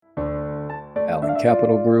Allen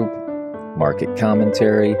Capital Group, Market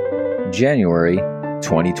Commentary, January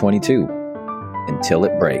 2022. Until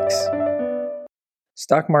it breaks.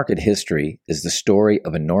 Stock market history is the story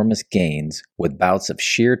of enormous gains with bouts of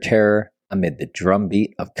sheer terror amid the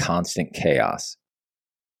drumbeat of constant chaos.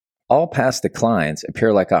 All past declines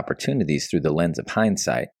appear like opportunities through the lens of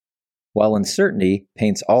hindsight, while uncertainty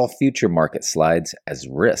paints all future market slides as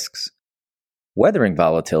risks. Weathering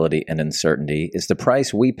volatility and uncertainty is the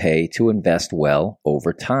price we pay to invest well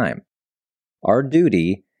over time. Our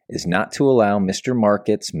duty is not to allow Mr.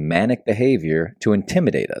 Market's manic behavior to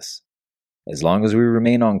intimidate us. As long as we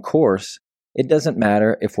remain on course, it doesn't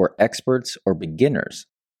matter if we're experts or beginners.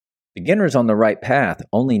 Beginners on the right path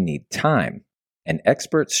only need time, and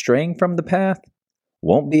experts straying from the path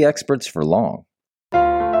won't be experts for long.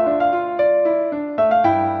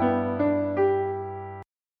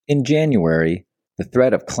 In January, the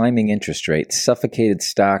threat of climbing interest rates suffocated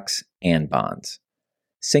stocks and bonds.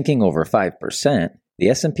 Sinking over 5%, the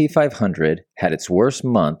S&P 500 had its worst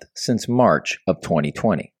month since March of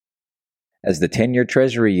 2020. As the 10-year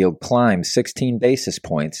Treasury yield climbed 16 basis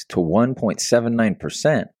points to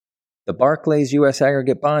 1.79%, the Barclays U.S.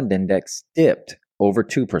 Aggregate Bond Index dipped over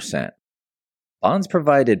 2%. Bonds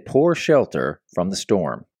provided poor shelter from the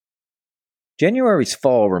storm. January's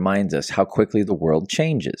fall reminds us how quickly the world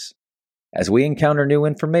changes. As we encounter new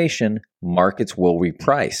information, markets will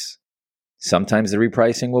reprice. Sometimes the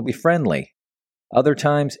repricing will be friendly. Other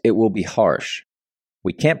times it will be harsh.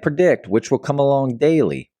 We can't predict which will come along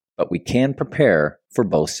daily, but we can prepare for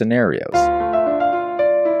both scenarios.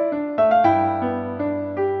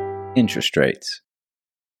 Interest rates.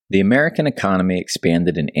 The American economy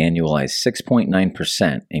expanded an annualized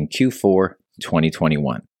 6.9% in Q4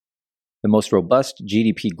 2021, the most robust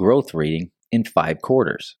GDP growth reading in 5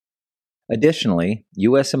 quarters. Additionally,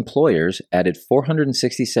 U.S. employers added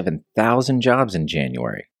 467,000 jobs in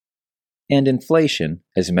January, and inflation,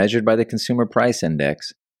 as measured by the Consumer Price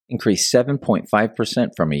Index, increased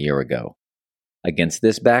 7.5% from a year ago. Against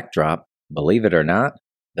this backdrop, believe it or not,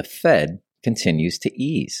 the Fed continues to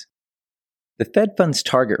ease. The Fed funds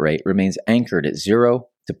target rate remains anchored at 0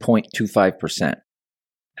 to 0.25%.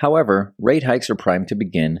 However, rate hikes are primed to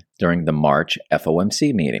begin during the March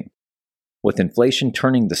FOMC meeting. With inflation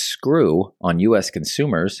turning the screw on U.S.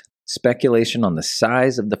 consumers, speculation on the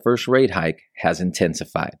size of the first rate hike has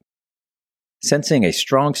intensified. Sensing a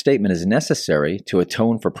strong statement is necessary to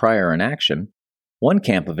atone for prior inaction, one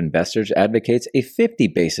camp of investors advocates a 50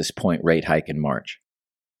 basis point rate hike in March.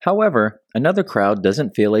 However, another crowd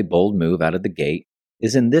doesn't feel a bold move out of the gate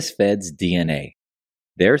is in this Fed's DNA.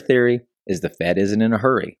 Their theory is the Fed isn't in a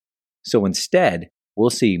hurry, so instead, we'll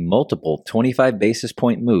see multiple 25 basis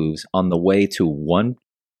point moves on the way to 1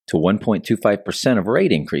 to 1.25% of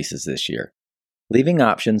rate increases this year, leaving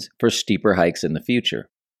options for steeper hikes in the future.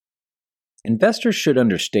 Investors should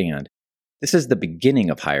understand this is the beginning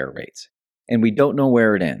of higher rates, and we don't know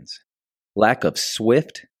where it ends. Lack of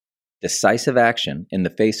swift, decisive action in the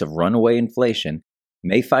face of runaway inflation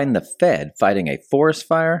may find the Fed fighting a forest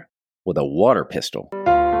fire with a water pistol.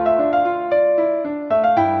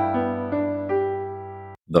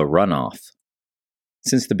 The runoff.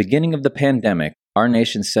 Since the beginning of the pandemic, our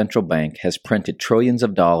nation's central bank has printed trillions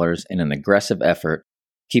of dollars in an aggressive effort to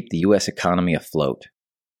keep the U.S. economy afloat.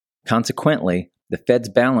 Consequently, the Fed's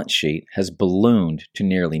balance sheet has ballooned to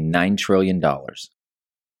nearly $9 trillion.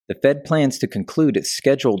 The Fed plans to conclude its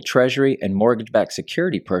scheduled Treasury and mortgage-backed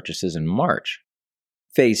security purchases in March.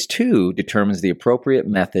 Phase 2 determines the appropriate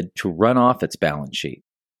method to run off its balance sheet,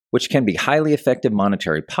 which can be a highly effective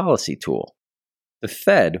monetary policy tool. The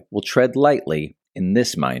Fed will tread lightly in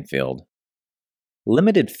this minefield.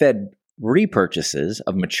 Limited Fed repurchases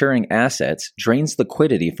of maturing assets drains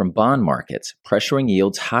liquidity from bond markets, pressuring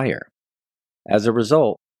yields higher. As a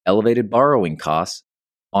result, elevated borrowing costs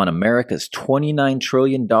on America's $29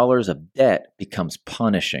 trillion of debt becomes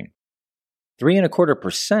punishing.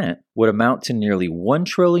 3.25% would amount to nearly $1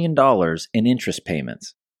 trillion in interest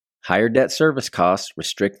payments. Higher debt service costs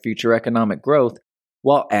restrict future economic growth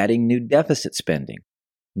while adding new deficit spending.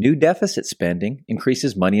 New deficit spending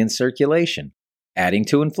increases money in circulation, adding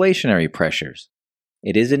to inflationary pressures.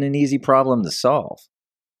 It isn't an easy problem to solve.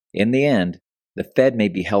 In the end, the Fed may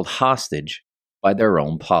be held hostage by their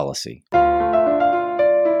own policy.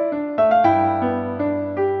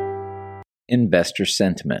 Investor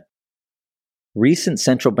sentiment. Recent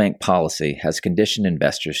central bank policy has conditioned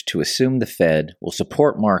investors to assume the Fed will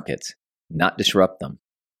support markets, not disrupt them.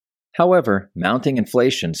 However, mounting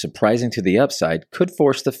inflation surprising to the upside could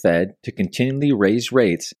force the Fed to continually raise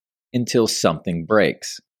rates until something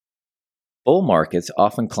breaks. Bull markets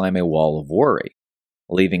often climb a wall of worry.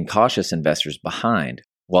 leaving cautious investors behind,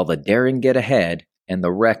 while the daring get ahead and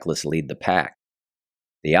the reckless lead the pack.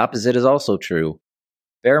 The opposite is also true.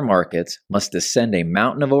 Bear markets must descend a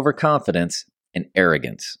mountain of overconfidence and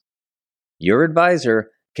arrogance. Your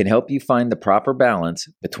advisor can help you find the proper balance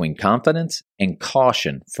between confidence and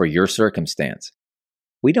caution for your circumstance.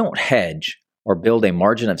 We don't hedge or build a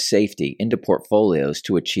margin of safety into portfolios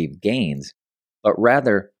to achieve gains, but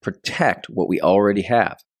rather protect what we already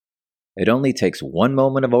have. It only takes one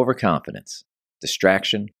moment of overconfidence,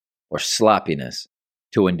 distraction, or sloppiness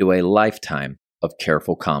to undo a lifetime of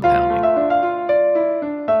careful compounding.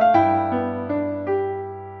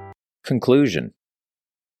 Conclusion: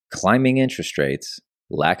 climbing interest rates,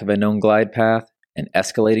 lack of a known glide path, and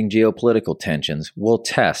escalating geopolitical tensions will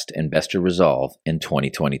test investor resolve in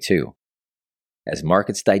 2022. As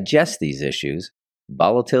markets digest these issues,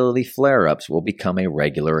 volatility flare-ups will become a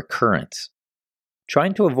regular occurrence.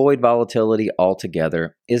 Trying to avoid volatility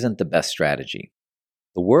altogether isn't the best strategy.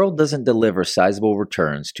 The world doesn't deliver sizable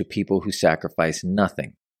returns to people who sacrifice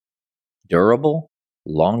nothing. Durable,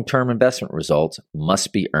 long-term investment results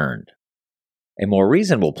must be earned. A more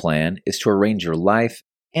reasonable plan is to arrange your life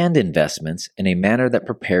and investments in a manner that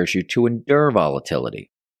prepares you to endure volatility.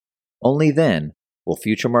 Only then will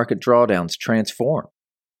future market drawdowns transform,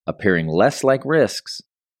 appearing less like risks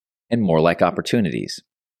and more like opportunities.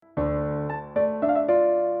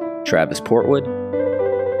 Travis Portwood,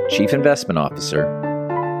 Chief Investment Officer,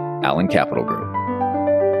 Allen Capital Group.